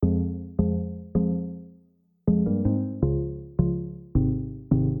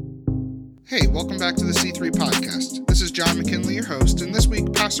Hey, welcome back to the C3 Podcast. This is John McKinley, your host, and this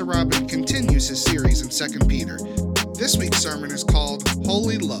week Pastor Robin continues his series in 2 Peter. This week's sermon is called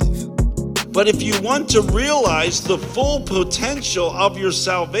Holy Love. But if you want to realize the full potential of your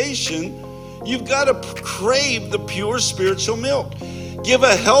salvation, you've got to crave the pure spiritual milk. Give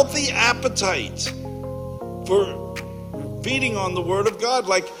a healthy appetite for feeding on the Word of God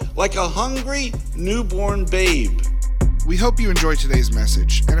like a hungry newborn babe. We hope you enjoy today's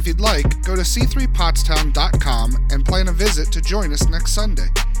message, and if you'd like, go to c3pottstown.com and plan a visit to join us next Sunday.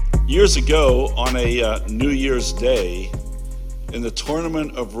 Years ago, on a New Year's Day, in the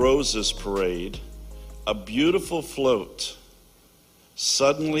Tournament of Roses parade, a beautiful float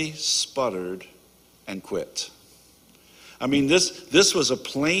suddenly sputtered and quit. I mean, this was a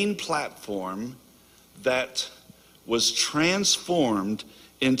plain platform that was transformed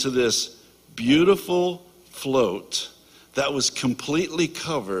into this beautiful float that was completely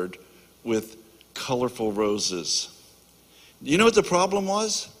covered with colorful roses. You know what the problem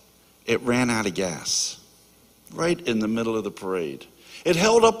was? It ran out of gas right in the middle of the parade. It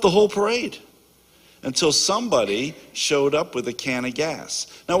held up the whole parade until somebody showed up with a can of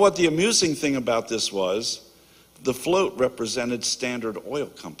gas. Now, what the amusing thing about this was, the float represented Standard Oil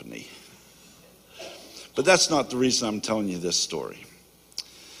Company. But that's not the reason I'm telling you this story.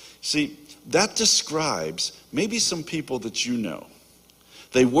 See, that describes maybe some people that you know.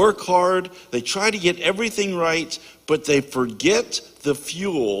 They work hard, they try to get everything right, but they forget the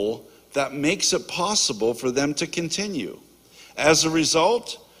fuel that makes it possible for them to continue. As a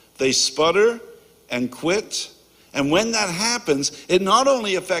result, they sputter and quit. And when that happens, it not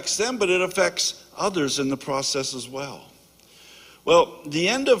only affects them, but it affects others in the process as well. Well, the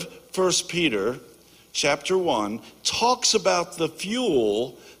end of 1 Peter chapter 1 talks about the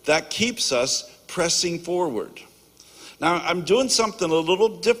fuel that keeps us pressing forward. Now, I'm doing something a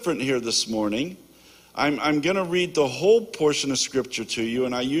little different here this morning. I'm going to read the whole portion of Scripture to you,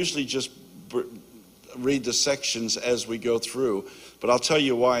 and I usually just read the sections as we go through, but I'll tell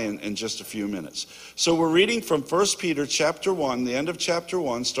you why in just a few minutes. So we're reading from 1 Peter chapter 1, the end of chapter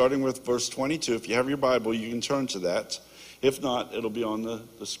 1, starting with verse 22. If you have your Bible, you can turn to that. If not, it'll be on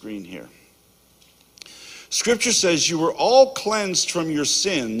the screen here. Scripture says, "You were all cleansed from your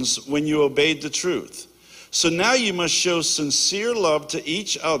sins when you obeyed the truth. So now you must show sincere love to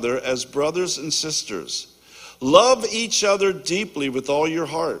each other as brothers and sisters. Love each other deeply with all your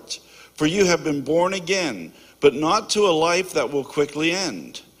heart, for you have been born again, but not to a life that will quickly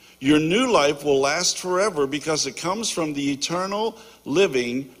end. Your new life will last forever because it comes from the eternal,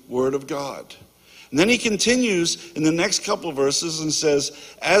 living Word of God." And then he continues in the next couple of verses and says,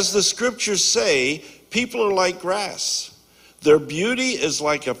 "As the Scriptures say, people are like grass. Their beauty is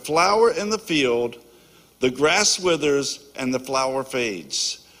like a flower in the field. The grass withers and the flower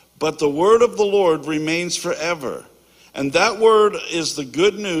fades. But the word of the Lord remains forever. And that word is the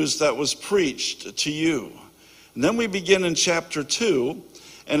good news that was preached to you." And then we begin in chapter 2,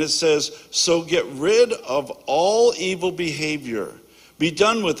 and it says, "So get rid of all evil behavior. Be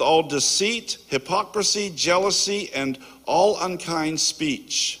done with all deceit, hypocrisy, jealousy, and all unkind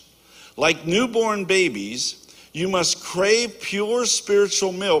speech. Like newborn babies, you must crave pure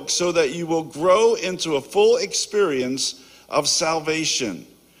spiritual milk so that you will grow into a full experience of salvation.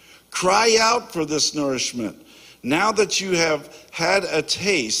 Cry out for this nourishment now that you have had a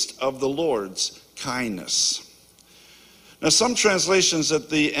taste of the Lord's kindness." Now, some translations at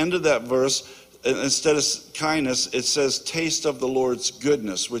the end of that verse, instead of kindness, it says taste of the Lord's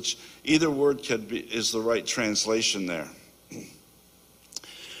goodness, which either word is the right translation there.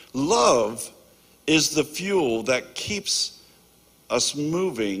 Love is the fuel that keeps us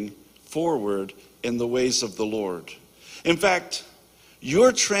moving forward in the ways of the Lord. In fact,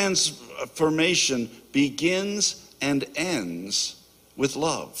 your transformation begins and ends with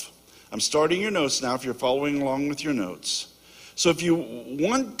love. I'm starting your notes now if you're following along with your notes. So if you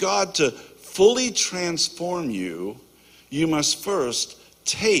want God to fully transform you, you must first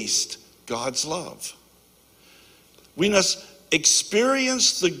taste God's love. We must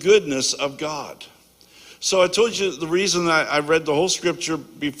experience the goodness of God. So I told you the reason I read the whole scripture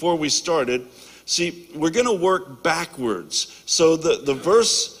before we started. See, we're going to work backwards. So the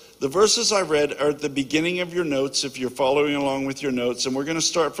verses I read are at the beginning of your notes if you're following along with your notes. And we're going to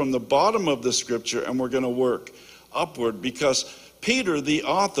start from the bottom of the scripture and we're going to work upward because Peter, the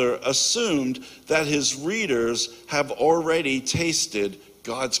author, assumed that his readers have already tasted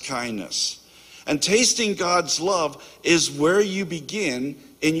God's kindness. And tasting God's love is where you begin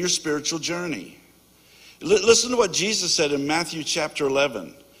in your spiritual journey. Listen to what Jesus said in Matthew chapter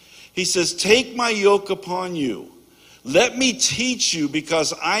 11. He says, "Take my yoke upon you. Let me teach you,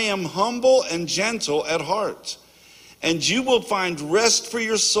 because I am humble and gentle at heart, and you will find rest for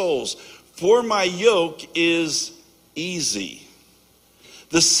your souls, for my yoke is easy.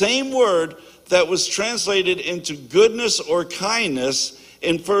 The same word that was translated into goodness or kindness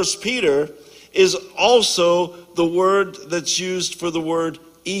in 1 Peter is also the word that's used for the word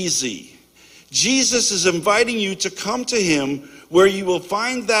easy. Jesus is inviting you to come to him, where you will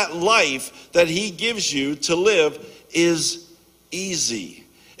find that life that he gives you to live is easy.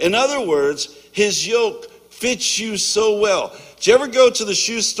 In other words, his yoke fits you so well. Did you ever go to the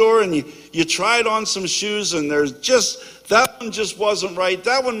shoe store and you tried on some shoes and that one just wasn't right?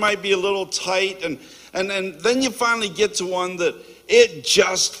 That one might be a little tight, and then you finally get to one that it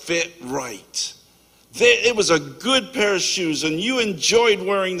just fit right. It was a good pair of shoes, and you enjoyed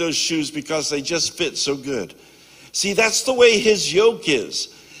wearing those shoes because they just fit so good. See, that's the way his yoke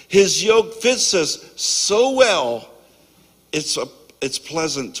is. His yoke fits us so well, it's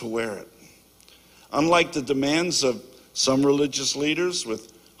pleasant to wear it. Unlike the demands of some religious leaders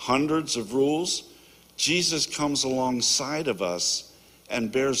with hundreds of rules, Jesus comes alongside of us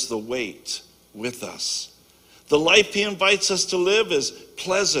and bears the weight with us. The life he invites us to live is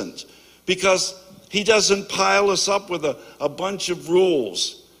pleasant because he doesn't pile us up with a bunch of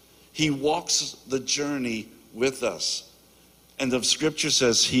rules. He walks the journey with us. And the scripture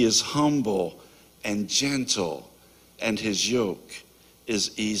says he is humble and gentle, and his yoke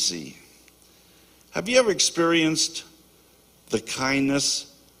is easy. Have you ever experienced the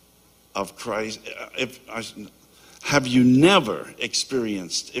kindness of Christ? Have you never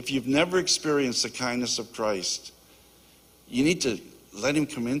experienced? If you've never experienced the kindness of Christ, you need to let him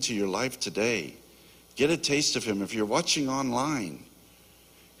come into your life today. Get a taste of him. If you're watching online,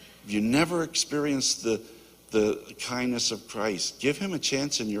 if you never experienced the kindness of Christ, give him a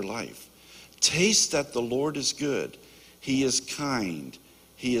chance in your life. Taste that the Lord is good. He is kind.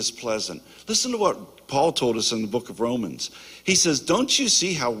 He is pleasant. Listen to what Paul told us in the book of Romans. He says, don't you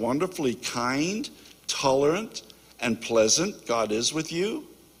see how wonderfully kind, tolerant, and pleasant God is with you?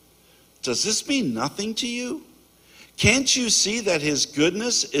 Does this mean nothing to you? Can't you see that his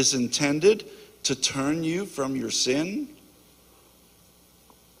goodness is intended to turn you from your sin?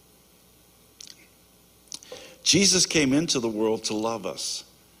 Jesus came into the world to love us.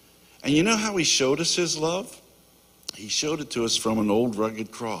 And you know how he showed us his love? He showed it to us from an old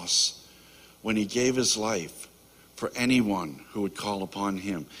rugged cross when he gave his life for anyone who would call upon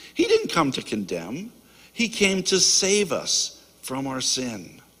him. He didn't come to condemn. He came to save us from our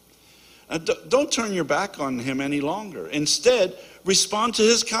sin. Don't turn your back on him any longer. Instead, respond to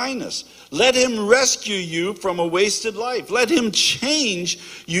his kindness. Let him rescue you from a wasted life. Let him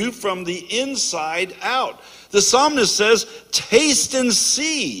change you from the inside out. The psalmist says, taste and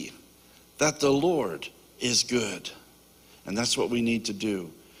see that the Lord is good. And that's what we need to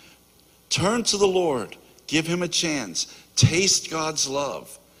do. Turn to the Lord. Give him a chance. Taste God's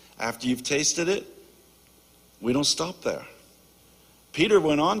love. After you've tasted it, we don't stop there. Peter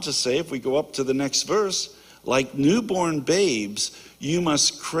went on to say, if we go up to the next verse, like newborn babes, you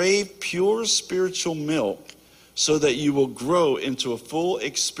must crave pure spiritual milk so that you will grow into a full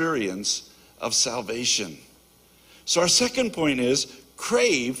experience of salvation. So our second point is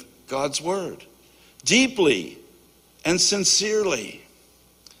crave God's word deeply and sincerely.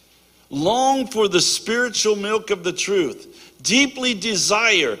 Long for the spiritual milk of the truth. Deeply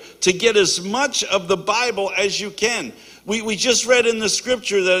desire to get as much of the Bible as you can. We just read in the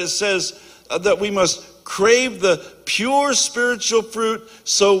scripture that it says that we must crave the pure spiritual fruit.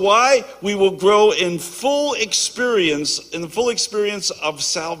 So why? We will grow in the full experience of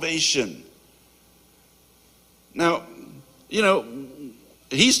salvation. Now,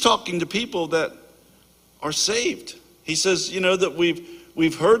 he's talking to people that are saved. He says, that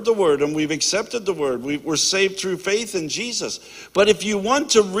we've heard the word and we've accepted the word. We're saved through faith in Jesus. But if you want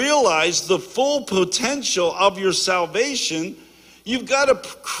to realize the full potential of your salvation, you've got to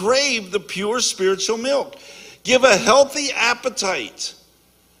crave the pure spiritual milk. Give a healthy appetite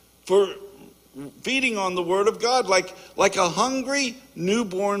for feeding on the word of God, like a hungry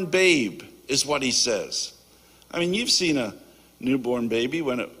newborn babe is what he says. I mean, you've seen a newborn baby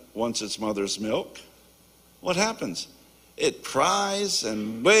when it wants its mother's milk. What happens? It cries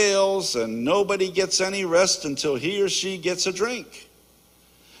and wails, and nobody gets any rest until he or she gets a drink.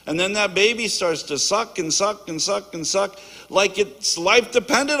 And then that baby starts to suck and suck and suck and suck like its life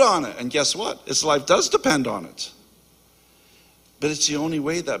depended on it. And guess what? Its life does depend on it. But it's the only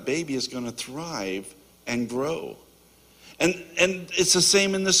way that baby is going to thrive and grow. And it's the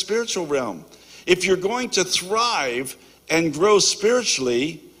same in the spiritual realm. If you're going to thrive and grow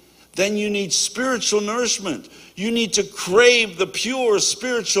spiritually, then you need spiritual nourishment. You need to crave the pure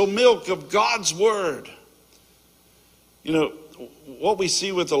spiritual milk of God's word. You know, what we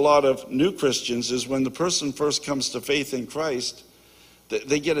see with a lot of new Christians is when the person first comes to faith in Christ,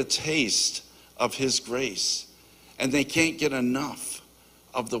 they get a taste of his grace, and they can't get enough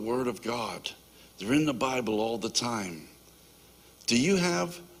of the word of God. They're in the Bible all the time. Do you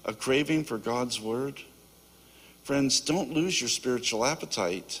have a craving for God's word? Friends, don't lose your spiritual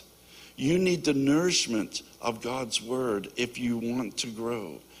appetite. You need the nourishment of God's word if you want to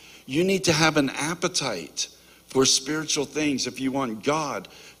grow. You need to have an appetite for spiritual things if you want God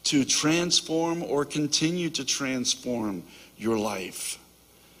to transform or continue to transform your life.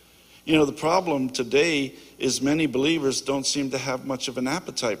 You know, the problem today is many believers don't seem to have much of an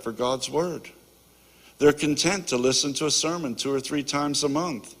appetite for God's word. They're content to listen to a sermon 2 or 3 times a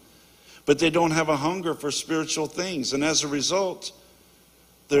month, but they don't have a hunger for spiritual things. And as a result,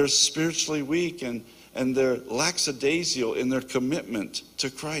 they're spiritually weak and they're lackadaisical in their commitment to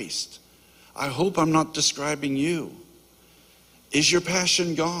Christ. I hope I'm not describing you. Is your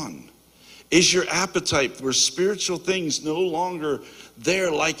passion gone? Is your appetite for spiritual things no longer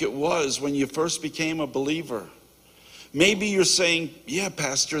there like it was when you first became a believer? Maybe you're saying, yeah,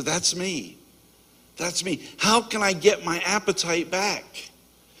 Pastor, that's me. That's me. How can I get my appetite back?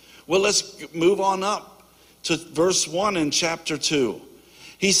 Well, let's move on up to verse 1 in chapter 2.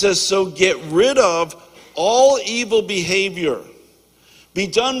 He says, so get rid of all evil behavior. Be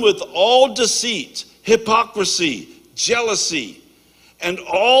done with all deceit, hypocrisy, jealousy, and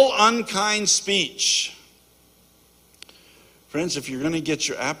all unkind speech. Friends, if you're going to get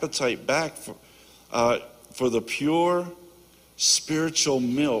your appetite back for the pure spiritual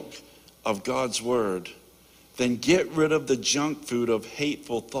milk of God's word, then get rid of the junk food of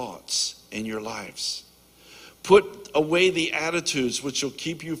hateful thoughts in your lives. Put away the attitudes which will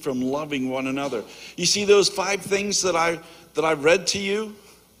keep you from loving one another. You see those 5 things that I read to you?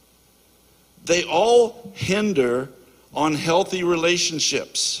 They all hinder on healthy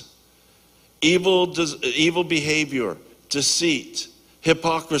relationships. Evil behavior, deceit,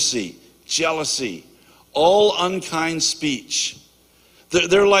 hypocrisy, jealousy, all unkind speech.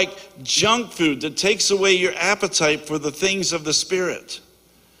 They're like junk food that takes away your appetite for the things of the Spirit.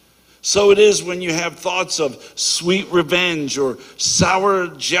 So it is when you have thoughts of sweet revenge or sour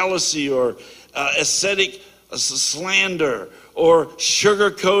jealousy or ascetic slander or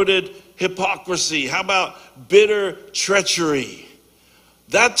sugar-coated hypocrisy. How about bitter treachery?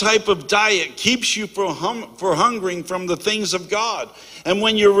 That type of diet keeps you from hungering from the things of God. And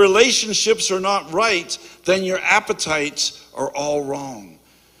when your relationships are not right, then your appetites are all wrong.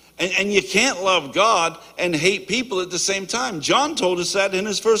 And you can't love God and hate people at the same time. John told us that in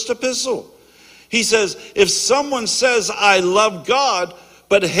his first epistle. He says, if someone says, I love God,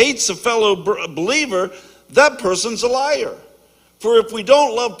 but hates a fellow believer, that person's a liar. For if we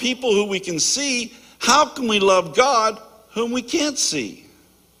don't love people who we can see, how can we love God whom we can't see?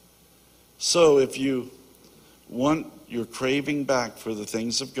 So if you want your craving back for the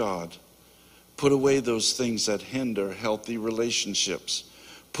things of God, put away those things that hinder healthy relationships.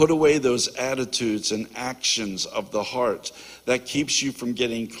 Put away those attitudes and actions of the heart that keeps you from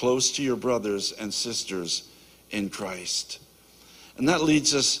getting close to your brothers and sisters in Christ. And that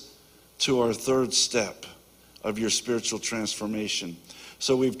leads us to our 3rd step of your spiritual transformation.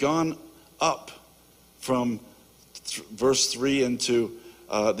 So we've gone up from verse 3 into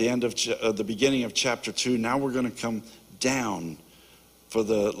the end of the beginning of chapter 2. Now we're going to come down for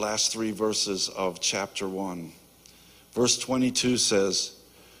the last 3 verses of chapter 1. Verse 22 says,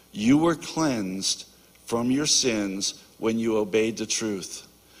 you were cleansed from your sins when you obeyed the truth.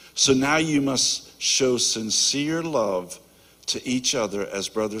 So now you must show sincere love to each other as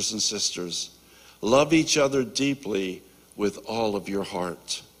brothers and sisters. Love each other deeply with all of your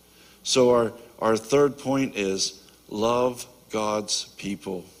heart. So our 3rd point is love God's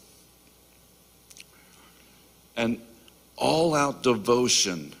people. And all-out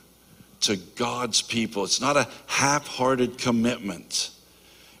devotion to God's people. It's not a half-hearted commitment.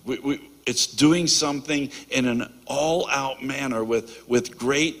 It's doing something in an all-out manner with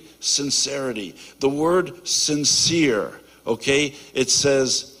great sincerity. The word sincere, okay, it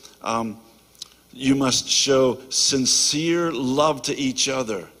says you must show sincere love to each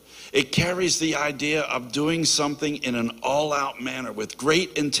other. It carries the idea of doing something in an all-out manner with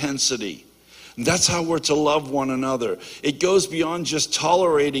great intensity. And that's how we're to love one another. It goes beyond just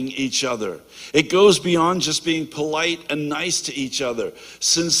tolerating each other. It goes beyond just being polite and nice to each other.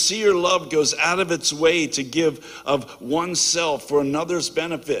 Sincere love goes out of its way to give of oneself for another's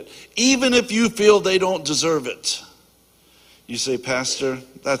benefit, even if you feel they don't deserve it. You say, Pastor,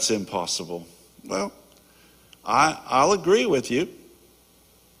 that's impossible. Well, I'll agree with you.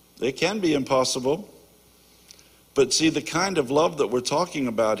 It can be impossible. But see, the kind of love that we're talking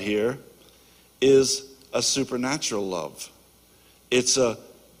about here is a supernatural love. It's a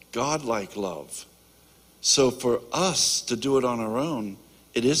God-like love. So for us to do it on our own,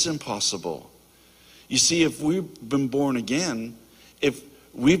 it is impossible. You see, if we've been born again, if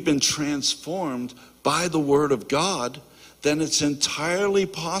we've been transformed by the Word of God, then it's entirely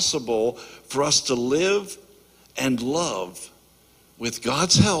possible for us to live and love with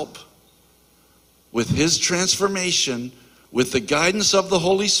God's help, with His transformation, with the guidance of the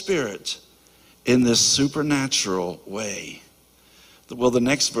Holy Spirit in this supernatural way. Well, the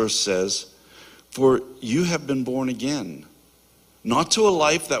next verse says, for you have been born again, not to a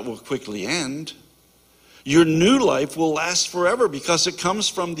life that will quickly end. Your new life will last forever because it comes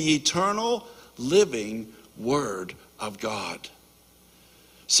from the eternal, living Word of God.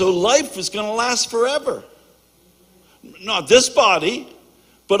 So life is going to last forever. Not this body,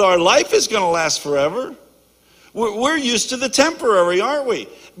 but our life is going to last forever. We're used to the temporary, aren't we?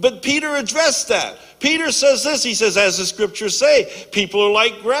 But Peter addressed that. Peter says this, he says, as the scriptures say, people are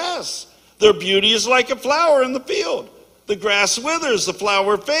like grass. Their beauty is like a flower in the field. The grass withers, the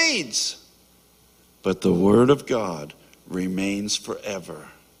flower fades. But the word of God remains forever.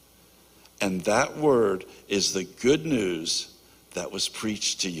 And that word is the good news that was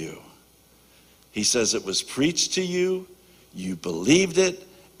preached to you. He says it was preached to you, you believed it,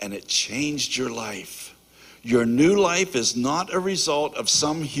 and it changed your life. Your new life is not a result of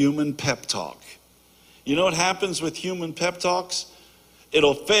some human pep talk. You know what happens with human pep talks?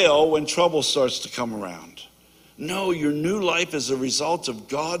 It'll fail when trouble starts to come around. No, your new life is a result of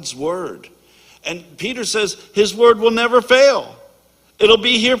God's word. And Peter says his word will never fail. It'll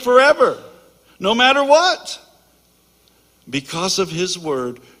be here forever, no matter what. Because of his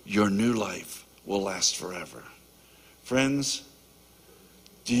word, your new life will last forever. Friends,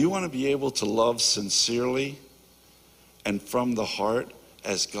 do you want to be able to love sincerely and from the heart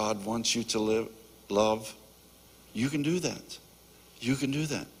as God wants you to love? You can do that. You can do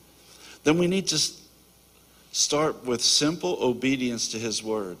that. Then we need to start with simple obedience to his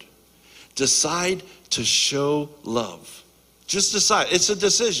word. Decide to show love. Just decide. It's a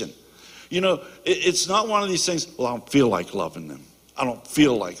decision. You know, it's not one of these things, well, I don't feel like loving them. I don't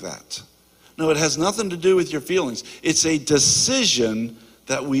feel like that. No, it has nothing to do with your feelings. It's a decision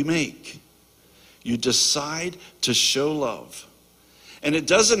that we make. You decide to show love. And it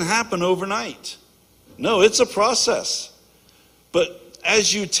doesn't happen overnight. No, it's a process. But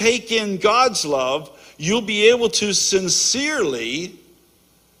as you take in God's love, you'll be able to sincerely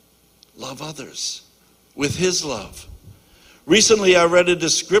love others with his love. Recently, I read a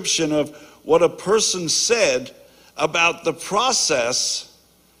description of what a person said about the process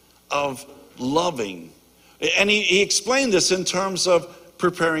of loving. And he explained this in terms of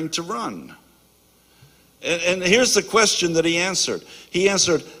preparing to run. And here's the question that he answered. He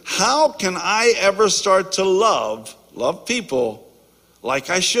answered, how can I ever start to love people like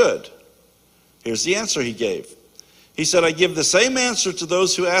I should? Here's the answer he gave. He said, I give the same answer to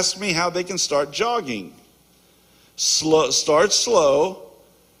those who ask me how they can start jogging. Start slow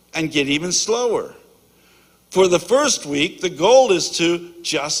and get even slower. For the first week, the goal is to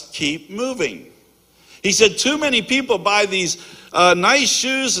just keep moving. He said, too many people buy these nice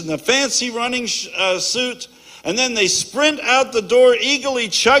shoes and the fancy running suit, and then they sprint out the door eagerly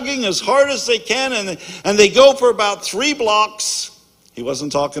chugging as hard as they can, and they go for about 3 blocks. He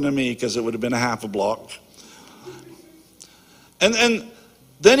wasn't talking to me because it would have been a half a block. And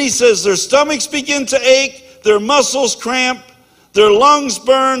then he says their stomachs begin to ache, their muscles cramp, their lungs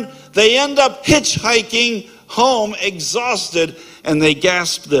burn, they end up hitchhiking home exhausted, and they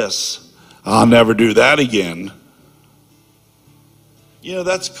gasp this, I'll never do that again. You know,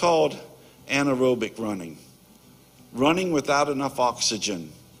 that's called anaerobic running. Running without enough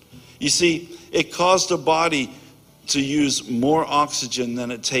oxygen. You see, it caused a body to use more oxygen than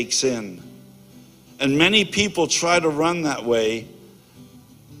it takes in. And many people try to run that way.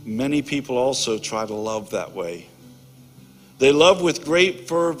 Many people also try to love that way. They love with great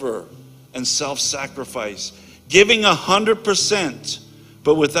fervor and self-sacrifice, giving 100%,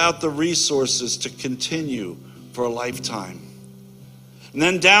 but without the resources to continue for a lifetime. And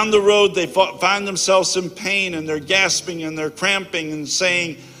then down the road, they find themselves in pain, and they're gasping and they're cramping and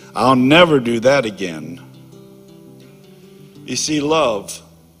saying, I'll never do that again. You see, love,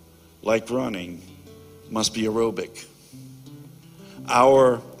 like running, must be aerobic.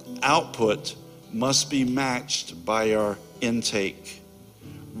 Our output must be matched by our intake.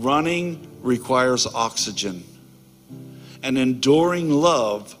 Running requires oxygen. And enduring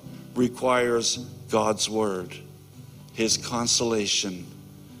love requires God's word, his consolation,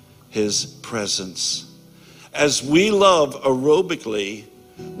 his presence. As we love aerobically,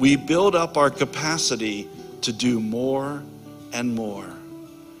 we build up our capacity to do more and more.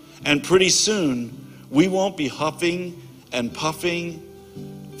 And pretty soon, we won't be huffing and puffing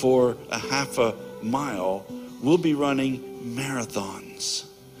for a half a mile. We'll be running marathons.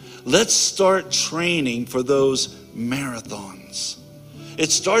 Let's start training for those marathons.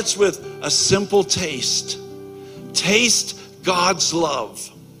 It starts with a simple taste. Taste God's love.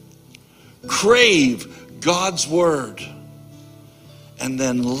 Crave God's word. And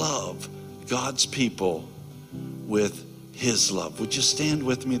then love God's people with his love. Would you stand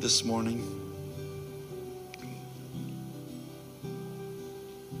with me this morning?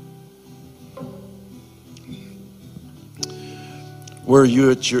 Where are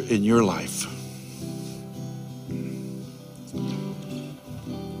you in your life?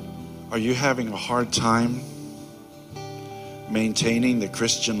 Are you having a hard time maintaining the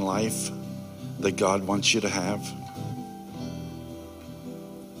Christian life that God wants you to have?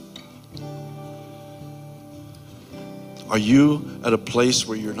 Are you at a place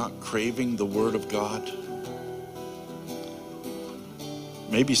where you're not craving the Word of God?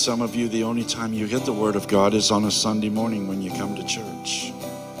 Maybe some of you, the only time you get the Word of God is on a Sunday morning when you come to church.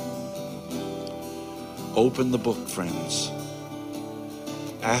 Open the book, friends.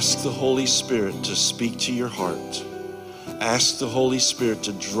 Ask the Holy Spirit to speak to your heart. Ask the Holy Spirit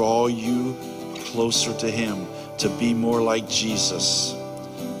to draw you closer to Him, to be more like Jesus.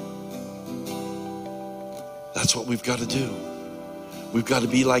 That's what we've got to do. We've got to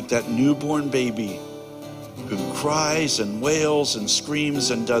be like that newborn baby who cries and wails and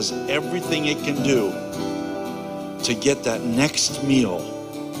screams and does everything it can do to get that next meal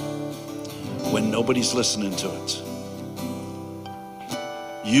when nobody's listening to it.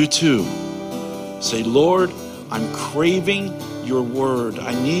 You too, say, Lord, I'm craving your word.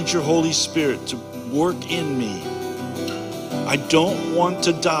 I need your Holy Spirit to work in me. I don't want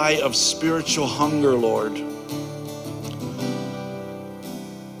to die of spiritual hunger, Lord.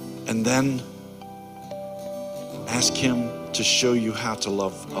 And then ask him to show you how to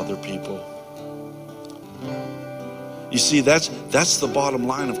love other people. You see, that's the bottom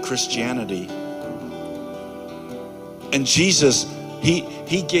line of Christianity. And Jesus, he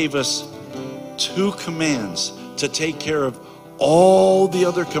gave us 2 commands to take care of all the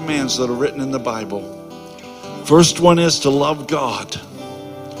other commands that are written in the Bible. First one is to love God.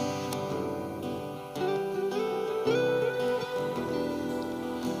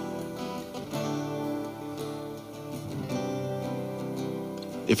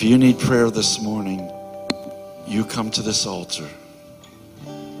 If you need prayer this morning, you come to this altar.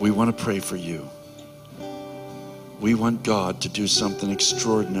 We want to pray for you. We want God to do something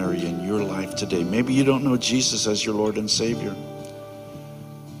extraordinary in your life today. Maybe you don't know Jesus as your Lord and Savior.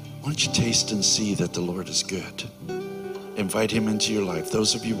 Why don't you taste and see that the Lord is good? Invite him into your life.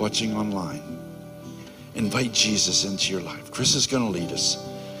 Those of you watching online, invite Jesus into your life. Chris is going to lead us.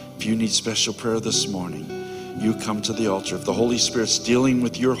 If you need special prayer this morning, you come to the altar. If the Holy Spirit's dealing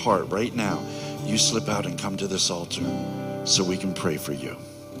with your heart right now, you slip out and come to this altar so we can pray for you.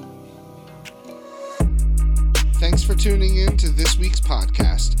 Thanks for tuning in to this week's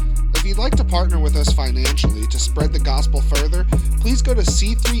podcast. If you'd like to partner with us financially to spread the gospel further, please go to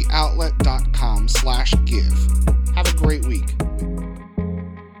c3outlet.com/give. Have a great week.